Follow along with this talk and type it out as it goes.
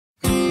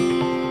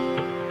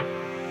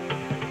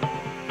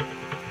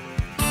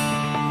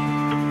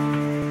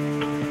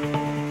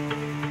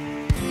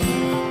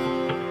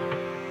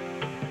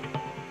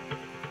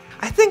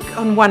think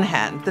on one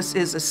hand, this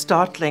is a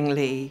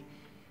startlingly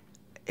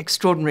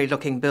extraordinary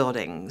looking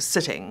building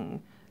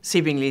sitting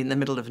seemingly in the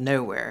middle of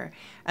nowhere.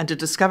 And to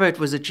discover it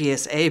was a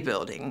GSA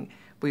building,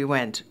 we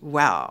went,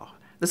 wow,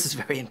 this is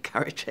very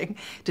encouraging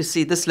to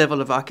see this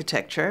level of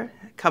architecture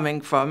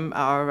coming from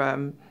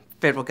our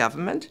federal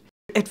government.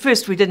 At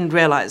first, we didn't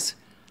realize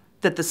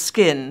that the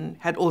skin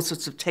had all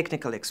sorts of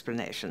technical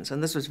explanations,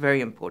 and this was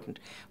very important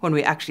when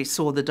we actually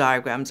saw the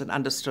diagrams and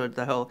understood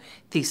the whole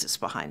thesis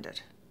behind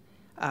it.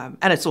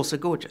 And it's also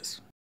gorgeous.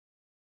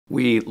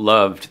 We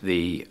loved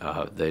the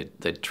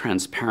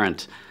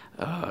transparent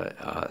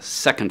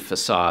second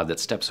facade that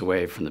steps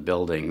away from the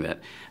building that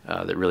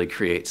really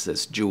creates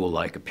this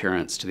jewel-like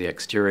appearance to the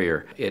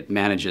exterior. It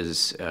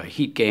manages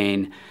heat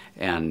gain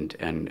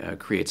and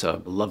creates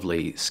a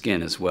lovely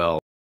skin as well.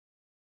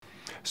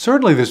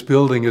 Certainly this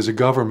building as a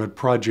government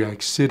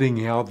project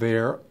sitting out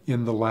there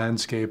in the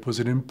landscape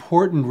was an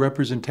important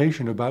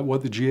representation about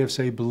what the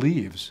GSA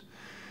believes.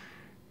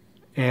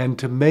 And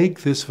to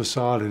make this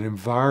facade an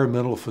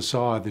environmental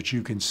facade that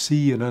you can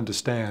see and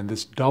understand,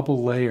 this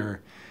double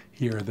layer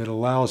here that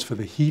allows for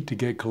the heat to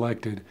get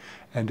collected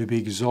and to be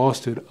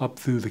exhausted up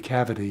through the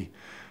cavity,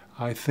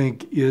 I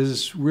think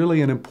is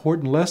really an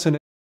important lesson.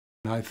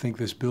 I think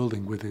this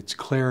building, with its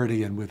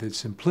clarity and with its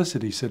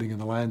simplicity sitting in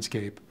the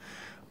landscape,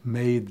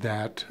 made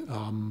that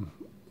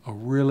a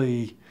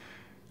really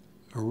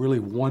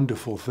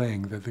wonderful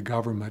thing that the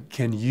government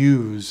can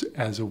use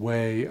as a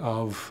way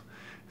of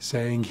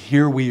saying,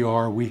 here we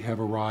are, we have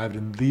arrived,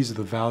 and these are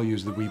the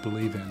values that we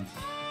believe in.